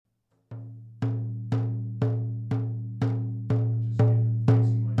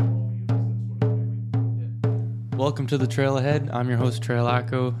Welcome to the Trail Ahead. I'm your host, Trail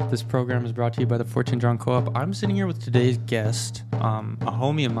Acco. This program is brought to you by the Fortune John Co-op. I'm sitting here with today's guest, a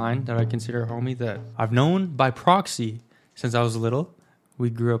homie of mine that I consider a homie that I've known by proxy since I was little. We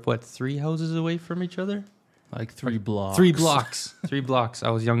grew up, 3 houses away from each other? Like 3 blocks. 3 blocks. 3 blocks.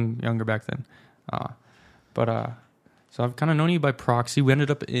 I was younger back then. So I've kind of known you by proxy. We ended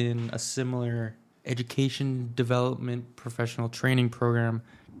up in a similar education development professional training program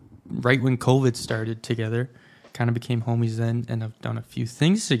right when COVID started together. Kind of became homies then and have done a few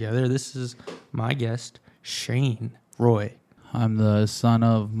things together. This is my guest, Shane Roy. I'm the son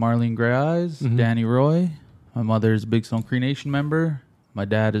of Marlene Grey Eyes, Danny Roy. My mother is a Big Stone Cree Nation member. My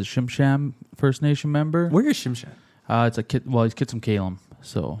dad is Shimsham First Nation member. Where is Shimsham? It's a kid. Well, he's Kitsum Kalem,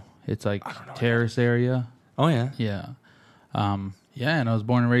 so it's like terrace area. Oh yeah, yeah, And I was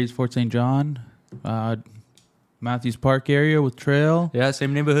born and raised Fort St. John, Matthews Park area with Trail. Yeah,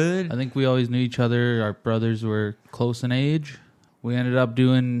 same neighborhood. I think we always knew each other. Our brothers were close in age. We ended up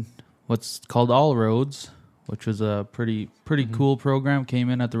doing what's called All Roads, which was a pretty cool program. Came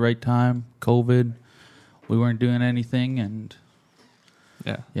in at the right time. COVID, we weren't doing anything, and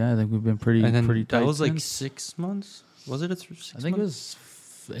yeah, I think we've been pretty tight. That was like since. 6 months. Was it 6 I think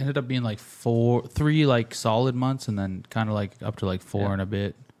months? It ended up being like 3 like solid months, and then kind of like up to like 4 and a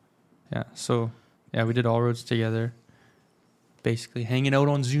bit. Yeah. So. Yeah, we did All Roads together. Basically hanging out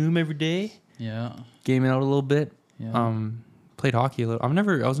on Zoom every day. Yeah. Gaming out a little bit. Yeah. Played hockey a little. I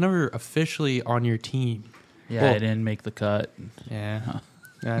was never officially on your team. Yeah, I didn't make the cut. Yeah.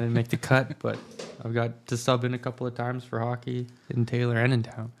 Yeah, I didn't make the cut, but I've got to sub in a couple of times for hockey in Taylor and in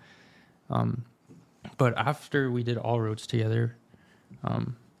town. But after we did All Roads together,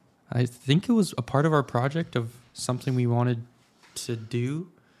 I think it was a part of our project of something we wanted to do.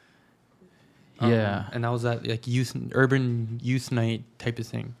 Yeah. And that was that like urban youth night type of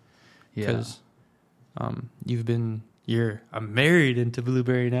thing. Yeah. Because I'm married into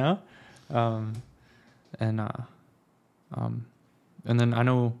Blueberry now. And then I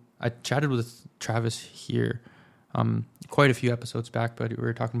know I chatted with Travis here quite a few episodes back, but we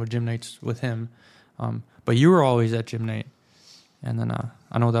were talking about gym nights with him. But you were always at gym night. And then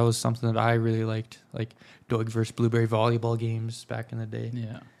I know that was something that I really liked, like Doig versus Blueberry volleyball games back in the day.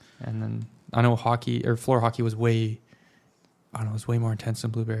 Yeah. And then I know hockey or floor hockey was way more intense than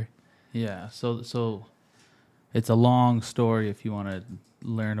Blueberry. Yeah. So it's a long story if you want to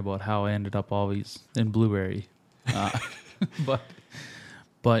learn about how I ended up always in Blueberry.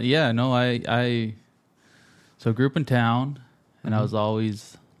 But yeah, no, I grew up in town, and I was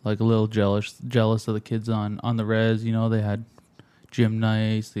always like a little jealous of the kids on the res. You know, they had gym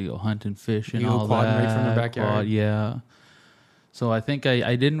nights, they go hunting, fishing, all that. Right from their backyard. Yeah. So I think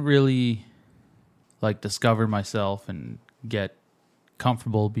I didn't really like discover myself and get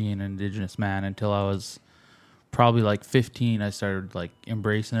comfortable being an Indigenous man until I was probably like 15. I started like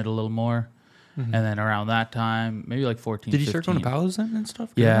embracing it a little more. And then around that time, maybe like 14, Did you 15, start going to PALs then and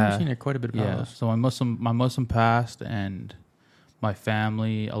stuff? Yeah. I've seen quite a bit of PALs. Yeah. So my Muslim past and my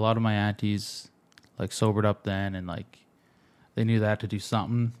family, a lot of my aunties like sobered up then, and like they knew they had to do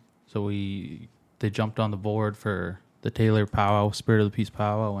something. So they jumped on the board for the Taylor powwow, Spirit of the Peace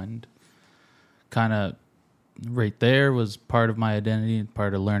powwow, and kind of right there was part of my identity and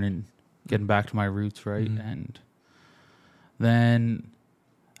part of learning, getting back to my roots, right? And then,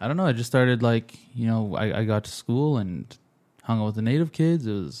 I don't know, I just started like, I got to school and hung out with the Native kids.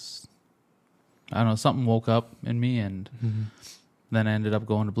 It was, I don't know, something woke up in me, and then I ended up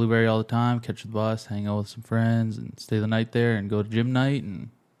going to Blueberry all the time, catch the bus, hang out with some friends, and stay the night there and go to gym night, and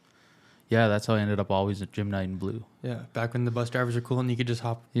yeah, that's how I ended up always at gym night in Blue. Yeah, back when the bus drivers were cool and you could just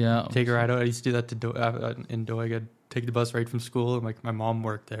take a ride out. I used to do that in Doig. I'd take the bus right from school, and like my mom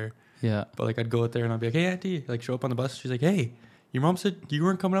worked there. Yeah. But like I'd go out there and I'd be like, hey, auntie, like show up on the bus. She's like, hey, your mom said you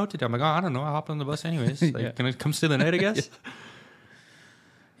weren't coming out today. I'm like, oh, I don't know. I hopped on the bus anyways. Like, can I come stay the night, I guess?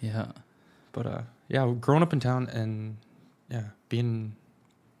 Yeah. But growing up in town and being...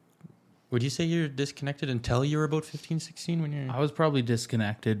 Would you say you're disconnected until you were about 15, 16 when you're... I was probably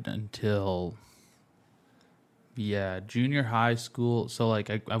disconnected until, junior high school. So, like,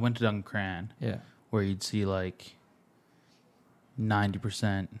 I went to Duncan Cran, where you'd see, like,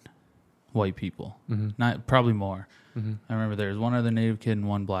 90% white people. Not probably more. I remember there was one other Native kid and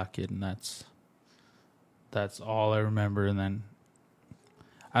one black kid, and that's all I remember. And then,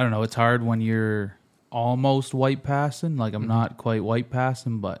 I don't know, it's hard when you're almost white passing. Like, I'm not quite white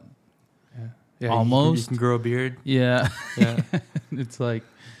passing, but... Yeah, almost. You can grow a beard. Yeah. Yeah. It's like,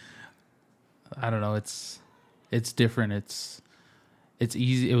 I don't know. It's different. It's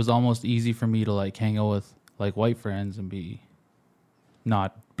easy. It was almost easy for me to like hang out with like white friends and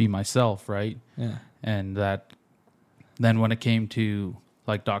not be myself. Right. Yeah. And that then when it came to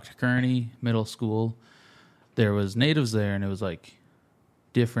like Dr. Kearney Middle School, there was natives there, and it was like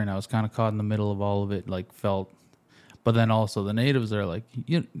different. I was kind of caught in the middle of all of it, like felt. But then also the natives are like,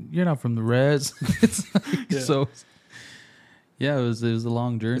 you're not from the res. It's like, so. Yeah, it was a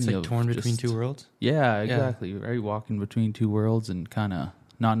long journey. It's like torn between two worlds. Yeah, exactly. Right, walking between two worlds and kind of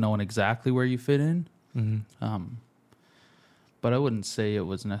not knowing exactly where you fit in. Mm-hmm. But I wouldn't say it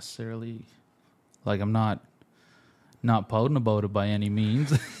was necessarily like I'm not pouting about it by any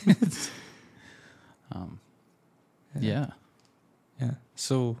means. Yeah.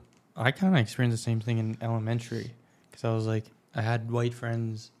 So I kind of experienced the same thing in elementary because I was like, I had white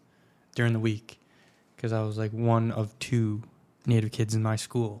friends during the week because I was like one of two Native kids in my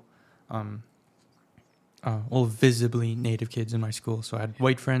school. Well, visibly Native kids in my school. So I had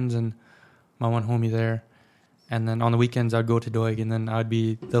white friends and my one homie there. And then on the weekends, I'd go to Doig, and then I'd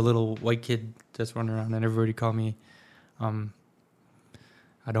be the little white kid that's running around, and everybody called me,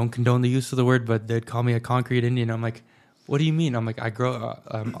 I don't condone the use of the word, but they'd call me a concrete Indian. I'm like, what do you mean? I'm like,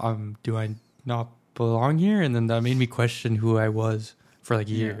 do I not belong here? And then that made me question who I was for like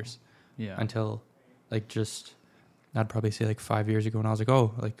years. Yeah. Until like just, I'd probably say like 5 years ago, and I was like,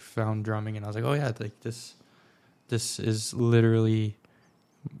 oh, like found drumming, and I was like, oh yeah, like this is literally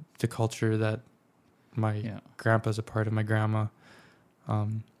the culture that my grandpa's a part of, my grandma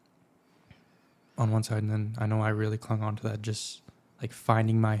on one side, and then I know I really clung on to that, just like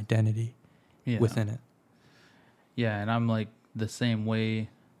finding my identity within it. Yeah, and I'm like the same way.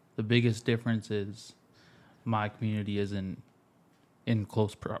 The biggest difference is my community isn't in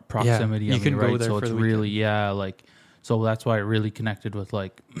close proximity. You can go there so for it's the really weekend. So that's why I really connected with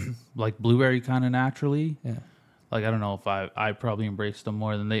like Blueberry kind of naturally. Yeah, like I don't know if I probably embraced them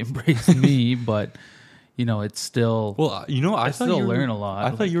more than they embraced me, but it's still I still learn a lot.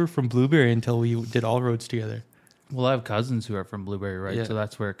 I thought you were from Blueberry until we did All Roads together. Well, I have cousins who are from Blueberry, right? Yeah. So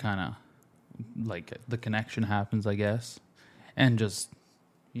that's where kind of like the connection happens, I guess. And just,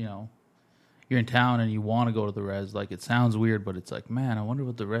 you're in town and you want to go to the res. Like, it sounds weird, but it's like, man, I wonder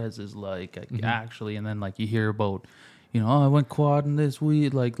what the res is like actually. And then like you hear about, I went quadding this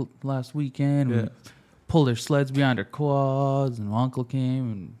week, like last weekend. Yeah. We pulled their sleds behind our quads, and my uncle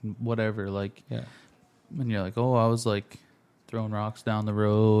came and whatever. Like, and you're like, oh, I was like throwing rocks down the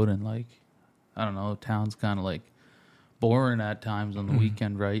road, and like, I don't know, town's kind of like boring at times on the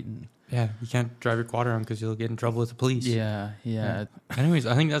weekend, right? And you can't drive your quad around because you'll get in trouble with the police. Yeah. Anyways,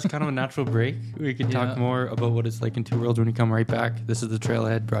 I think that's kind of a natural break. We can talk more about what it's like in Two Worlds when we come right back. This is The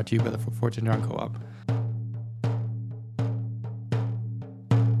Trailhead, brought to you by the Fortune John Co-op.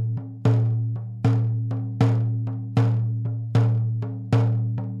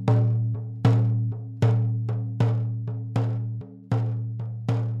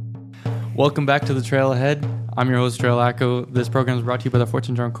 Welcome back to The Trailhead. I'm your host, Trail Acko. This program is brought to you by the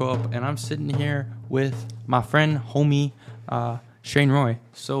Fortune John Co-op, and I'm sitting here with my friend, homie, Shane Roy.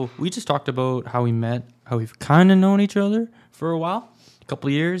 So we just talked about how we met, how we've kind of known each other for a while, a couple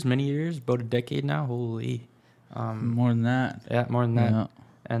of years, many years, about a decade now. Holy, more than that. Yeah, more than that. Yeah.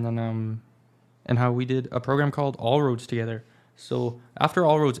 And then, and how we did a program called All Roads together. So after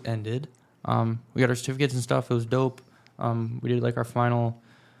All Roads ended, we got our certificates and stuff. It was dope. We did like our final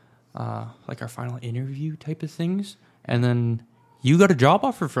interview type of things, and then you got a job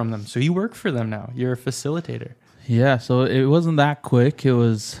offer from them, so you work for them now. You're a facilitator. Yeah, so it wasn't that quick. It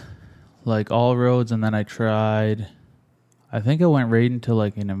was like All Roads, and then I think I went right into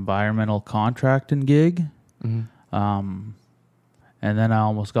like an environmental contracting gig. And then I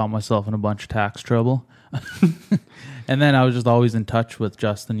almost got myself in a bunch of tax trouble. And then I was just always in touch with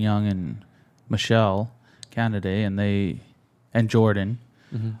Justin Young and Michelle Canaday, and Jordan.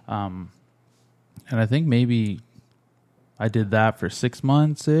 And I think maybe I did that for 6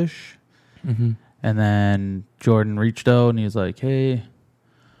 months ish. And then Jordan reached out and he was like, hey,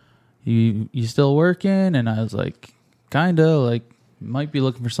 you still working? And I was like, kinda, like, might be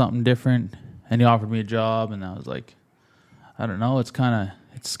looking for something different. And he offered me a job, and I was like, I don't know, it's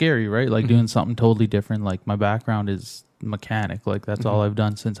scary, right? Like doing something totally different. Like, my background is mechanic, like that's all I've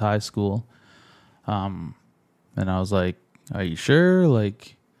done since high school. And I was like, are you sure?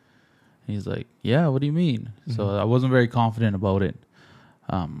 Like, he's like, yeah, what do you mean? So I wasn't very confident about it.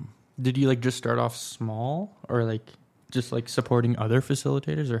 Did you like just start off small, or like just like supporting other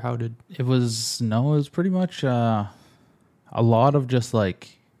facilitators, or how did it was pretty much a lot of just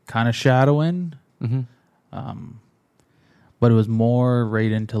like kind of shadowing. But it was more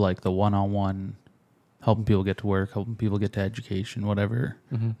right into like the one-on-one, helping people get to work, helping people get to education, whatever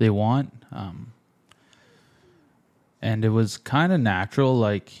they want. And it was kind of natural.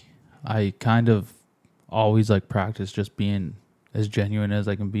 Like, I kind of always like practice just being as genuine as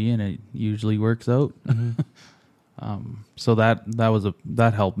I can be, and it usually works out. So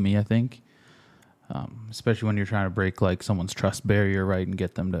that helped me, I think, especially when you're trying to break like someone's trust barrier, right, and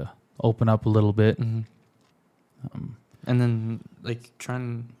get them to open up a little bit. And then like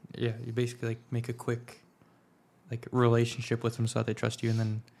you basically like make a quick like relationship with them so that they trust you. And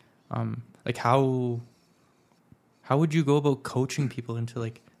then like how would you go about coaching people into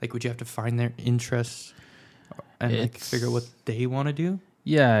like would you have to find their interests and like figure out what they want to do?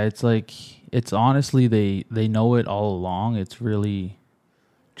 Yeah, it's honestly they know it all along. It's really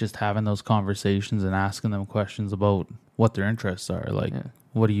just having those conversations and asking them questions about what their interests are. Like,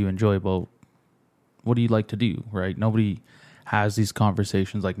 what do you enjoy about, what do you like to do, right? Nobody has these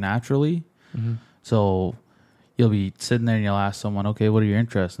conversations like naturally. So you'll be sitting there and you'll ask someone, okay, what are your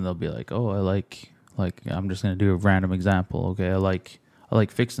interests? And they'll be like, oh, I like I'm just going to do a random example. Okay, I like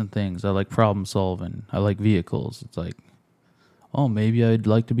fixing things. I like problem solving. I like vehicles. It's like, oh, maybe I'd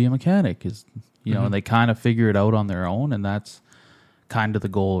like to be a mechanic. You know, and they kind of figure it out on their own, and that's kind of the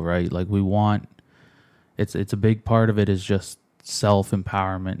goal, right? Like we want, it's a big part of it is just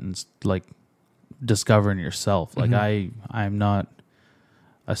self-empowerment and like discovering yourself. Like I'm not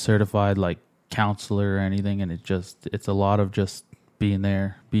a certified like counselor or anything, and it's a lot of just being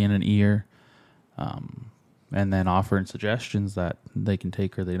there, being an ear, and then offering suggestions that they can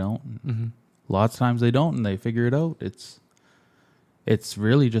take or they don't. Lots of times they don't, and they figure it out. It's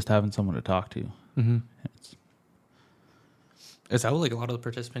really just having someone to talk to. Is that what like a lot of the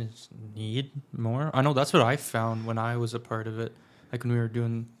participants need more? I know that's what I found when I was a part of it. Like when we were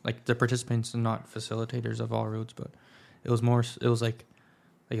doing like the participants and not facilitators of All Roads, but it was like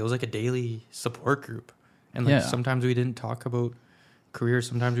a daily support group. And like sometimes we didn't talk about careers.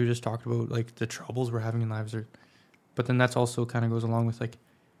 Sometimes we just talked about like the troubles we're having in lives. But then that's also kind of goes along with like,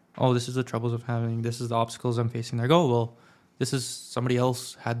 oh, this is the troubles of having, this is the obstacles I'm facing. Like, oh, well, this is somebody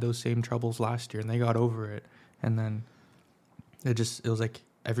else had those same troubles last year and they got over it. And then it was like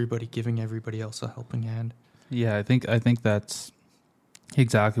everybody giving everybody else a helping hand. Yeah, I think that's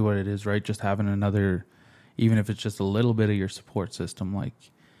exactly what it is, right? Just having another, even if it's just a little bit of your support system, like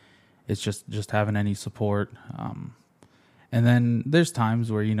it's just having any support. And then there's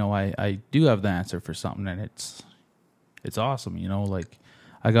times where, you know, I do have the answer for something and it's awesome, you know, like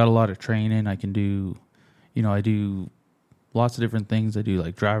I got a lot of training. I can do, you know, I do lots of different things. I do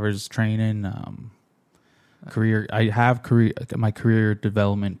like driver's training, career. I have my career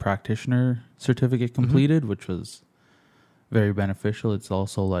development practitioner certificate completed, which was very beneficial. It's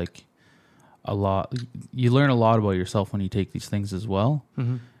also like a lot. You learn a lot about yourself when you take these things as well,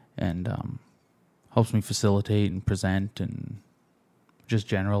 and helps me facilitate and present and just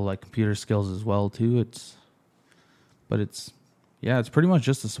general like computer skills as well too. It's pretty much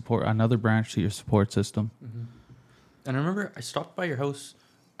just another branch to your support system. And I remember I stopped by your house,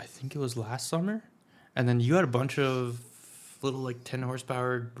 I think it was last summer, and then you had a bunch of little like 10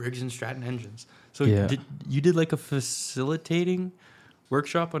 horsepower Briggs and Stratton engines. So you did like a facilitating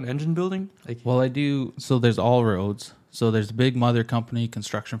workshop on engine building? Well, I do. So there's All Roads. So there's the big mother company,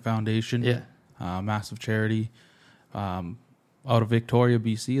 Construction Foundation, massive charity. Out of Victoria,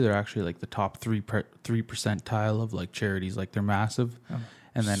 BC, they're actually like the top 3 percentile of like charities. Like they're massive.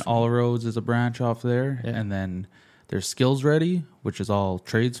 And then All Roads is a branch off there. And then there's Skills Ready, which is all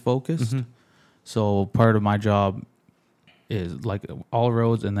trades focused. So part of my job is like All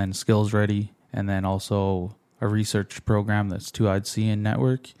Roads and then Skills Ready, and then also a research program that's 2-Eyed Seeing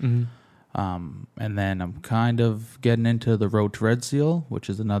Network. And then I'm kind of getting into the Road to Red Seal, which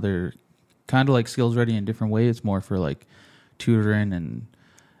is another kind of like Skills Ready in a different way. It's more for like tutoring and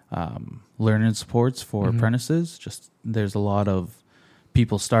learning supports for apprentices. Just there's a lot of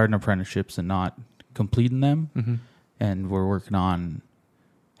people starting apprenticeships and not completing them. And we're working on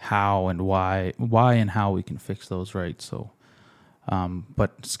how and why and how we can fix those, right? So,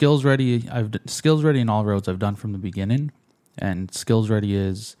 but Skills Ready and All Roads I've done from the beginning, and Skills Ready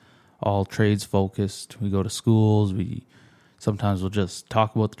is all trades focused. We go to schools. Sometimes we'll just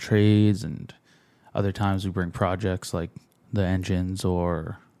talk about the trades, and other times we bring projects like the engines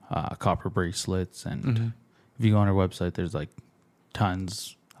or copper bracelets. And if you go on our website, there's like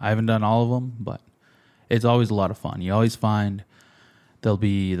tons. I haven't done all of them, but it's always a lot of fun. You always find there'll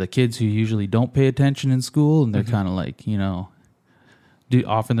be the kids who usually don't pay attention in school, and they're kind of like, you know,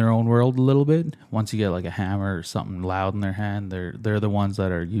 off in their own world a little bit. Once you get like a hammer or something loud in their hand, they're the ones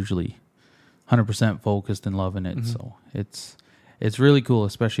that are usually 100% focused and loving it. So it's really cool,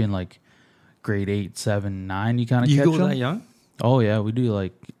 especially in like grade 8, 7, 9. You kind of catch them. You go that young? Oh yeah, we do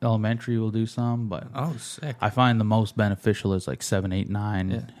like elementary. We'll do some, but sick. I find the most beneficial is like 7, 8,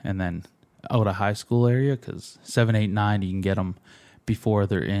 9, and then out of high school area, because 7, 8, 9 you can get them before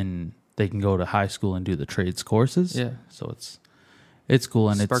they can go to high school and do the trades courses. Yeah. So it's cool,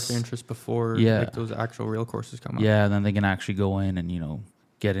 and Spark it's their interest before those actual real courses come out. Yeah, then they can actually go in and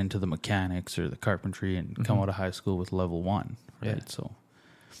get into the mechanics or the carpentry and come out of high school with level 1, right? Yeah. So,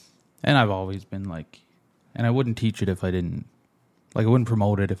 and I've always been like, and I wouldn't teach it if I didn't, like, I wouldn't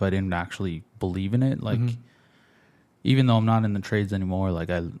promote it if I didn't actually believe in it. Like, even though I'm not in the trades anymore, like,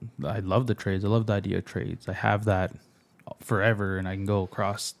 I love the trades. I love the idea of trades. I have that forever, and I can go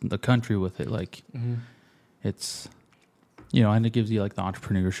across the country with it. Like, it's, and it gives you like the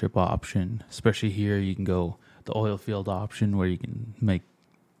entrepreneurship option, especially here. You can go the oil field option where you can make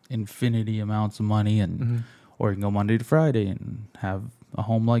infinity amounts of money, and or you can go Monday to Friday and have a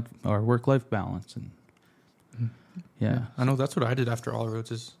home life or work life balance. And yeah, I know that's what I did after All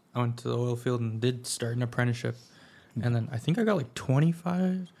Roads. Is I went to the oil field and did start an apprenticeship, and then I think I got like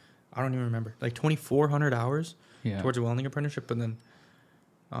 25. I don't even remember, like 2,400 hours towards a welding apprenticeship, and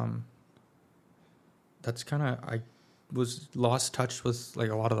then that's kind of I was lost touch with like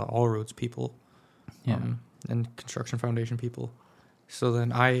a lot of the All Roads people, and Construction Foundation people. So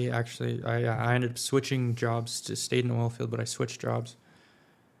then I ended up switching jobs, to stayed in the oil field, but I switched jobs,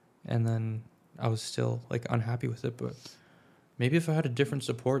 and then I was still like unhappy with it. But maybe if I had a different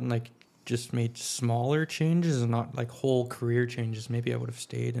support and like just made smaller changes and not like whole career changes, maybe I would have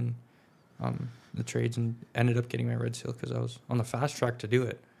stayed in the trades and ended up getting my red seal because I was on the fast track to do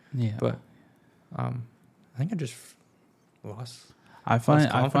it. Yeah, but I think I just lost. I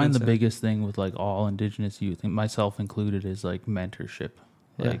find the biggest thing with like all Indigenous youth, and myself included, is like mentorship.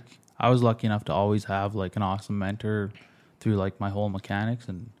 Like I was lucky enough to always have like an awesome mentor through like my whole mechanics,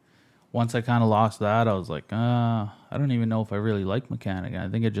 and once I kind of lost that, I was like, I don't even know if I really like mechanic. I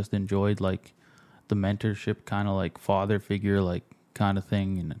think I just enjoyed like the mentorship, kind of like father figure, like kind of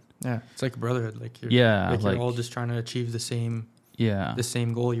thing. And yeah, it's like a brotherhood. Like you're, you're all just trying to achieve the same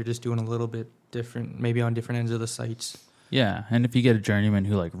goal. You're just doing a little bit different, maybe on different ends of the sites. Yeah, and if you get a journeyman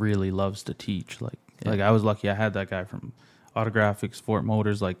who like really loves to teach, like I was lucky, I had that guy from Autographics, Fort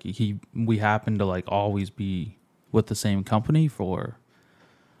Motors. Like we happened to like always be with the same company for,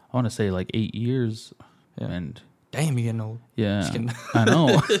 I want to say like 8 years. Yeah. And damn, you getting old. Yeah, I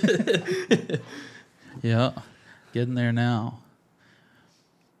know. Yeah, getting there now.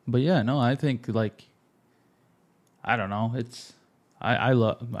 But yeah, no, I think like, I don't know, it's. I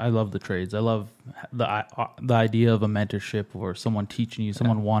love the trades. I love the idea of a mentorship or someone teaching you,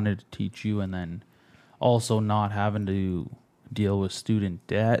 someone wanted to teach you, and then also not having to deal with student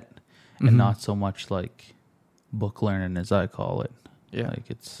debt and not so much like book learning, as I call it. Yeah,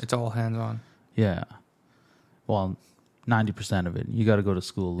 like it's all hands on. Yeah, well, 90% of it. You got to go to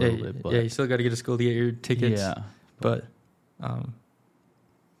school a little bit, but you still got to get to school to get your tickets. Yeah, but I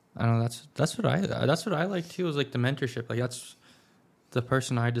don't know. That's what I like too. Is like the mentorship. Like that's the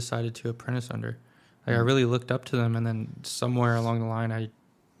person I decided to apprentice under. Like I really looked up to them, and then somewhere along the line, I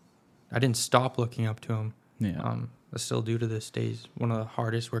didn't stop looking up to him. Yeah. I still do to this day. He's one of the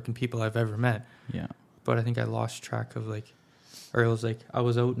hardest working people I've ever met. Yeah. But I think I lost track of like, or it was like I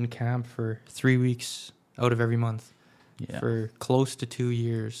was out in camp for 3 weeks out of every month for close to 2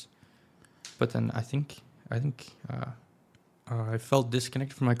 years. But then I think I felt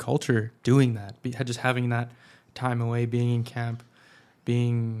disconnected from my culture doing that. Just having that time away, being in camp,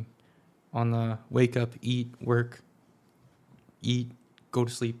 being on the wake up, eat, work, eat, go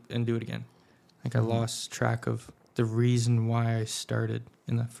to sleep, and do it again. Like I lost track of the reason why I started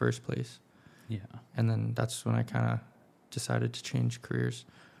in the first place. Yeah. And then that's when I kind of decided to change careers.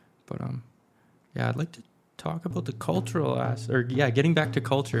 But I'd like to talk about the cultural getting back to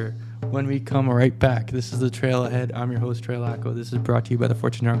culture when we come right back. This is the Trail Ahead. I'm your host, Trail Acco. This is brought to you by the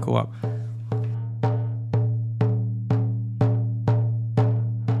Fortune Yarn Co-op.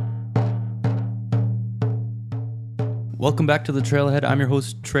 Welcome back to the Trailhead. I'm your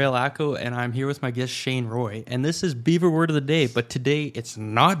host, Trail Acco, and I'm here with my guest, Shane Roy. And this is Beaver Word of the Day, but today it's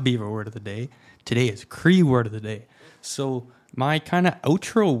not Beaver Word of the Day. Today is Cree Word of the Day. So my kind of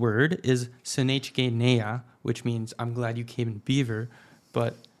outro word is Senechke Nea, which means I'm glad you came in Beaver.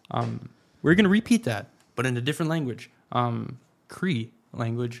 But we're going to repeat that, but in a different language. Cree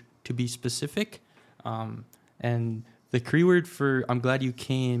language, to be specific. And the Cree word for I'm glad you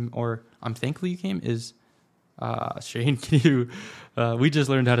came, or I'm thankful you came, is... Shane, can you? We just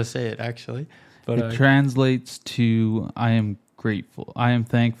learned how to say it, actually. But it translates to "I am grateful," "I am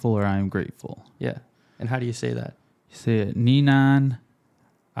thankful," or "I am grateful." Yeah. And how do you say that? You say it, Ninan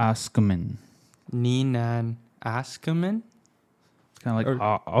Askaman. Ninan Askaman? It's kind of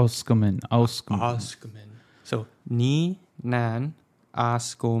like Auskaman. So, Ninan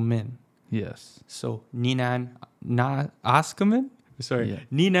Askomin. Yes. So Ninan Naskaman? Sorry. Yeah.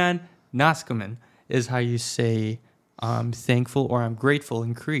 Ninan Naskaman is how you say I'm thankful or I'm grateful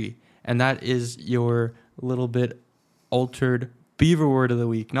in Cree. And that is your little bit altered beaver word of the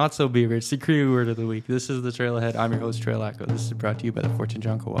week. Not so beaver, it's the Cree word of the week. This is the Trailhead. I'm your host, Trail Echo. This is brought to you by the Fortune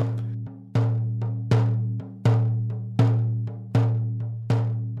John Co-op.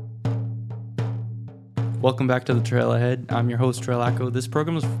 Welcome back to the Trail Ahead. I'm your host, Trail Echo. This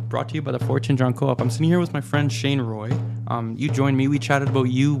program is brought to you by the Fortune John Co-op. I'm sitting here with my friend Shane Roy. You joined me. We chatted about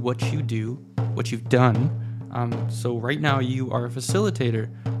you, what you do, what you've done. So right now you are a facilitator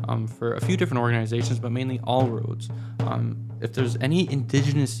for a few different organizations, but mainly All Roads. If there's any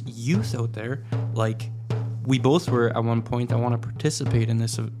Indigenous youth out there, like we both were at one point, that want to participate in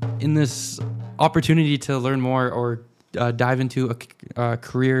this opportunity to learn more or dive into a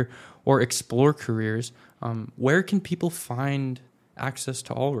career or explore careers, where can people find access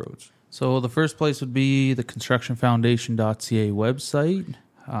to All Roads? So the first place would be the constructionfoundation.ca website.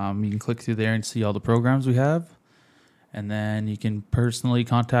 You can click through there and see all the programs we have. And then you can personally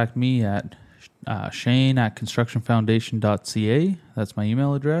contact me at shane@constructionfoundation.ca. That's my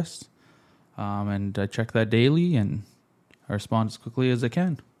email address. And I check that daily and I respond as quickly as I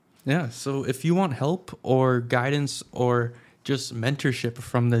can. Yeah, so if you want help or guidance or just mentorship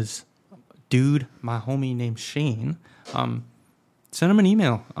from this dude, my homie named Shane, send him an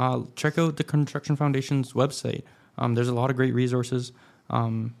email. Check out the Construction Foundation's website. There's a lot of great resources.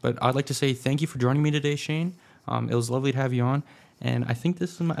 But I'd like to say thank you for joining me today, Shane. It was lovely to have you on. And I think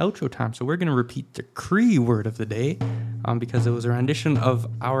this is my outro time. So we're going to repeat the Cree word of the day because it was a rendition of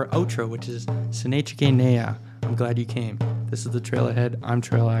our outro, which is Sinechike Nea. I'm glad you came. This is the Trail Ahead. I'm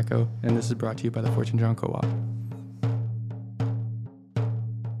Trail Echo, and this is brought to you by the Fortune John Co-op.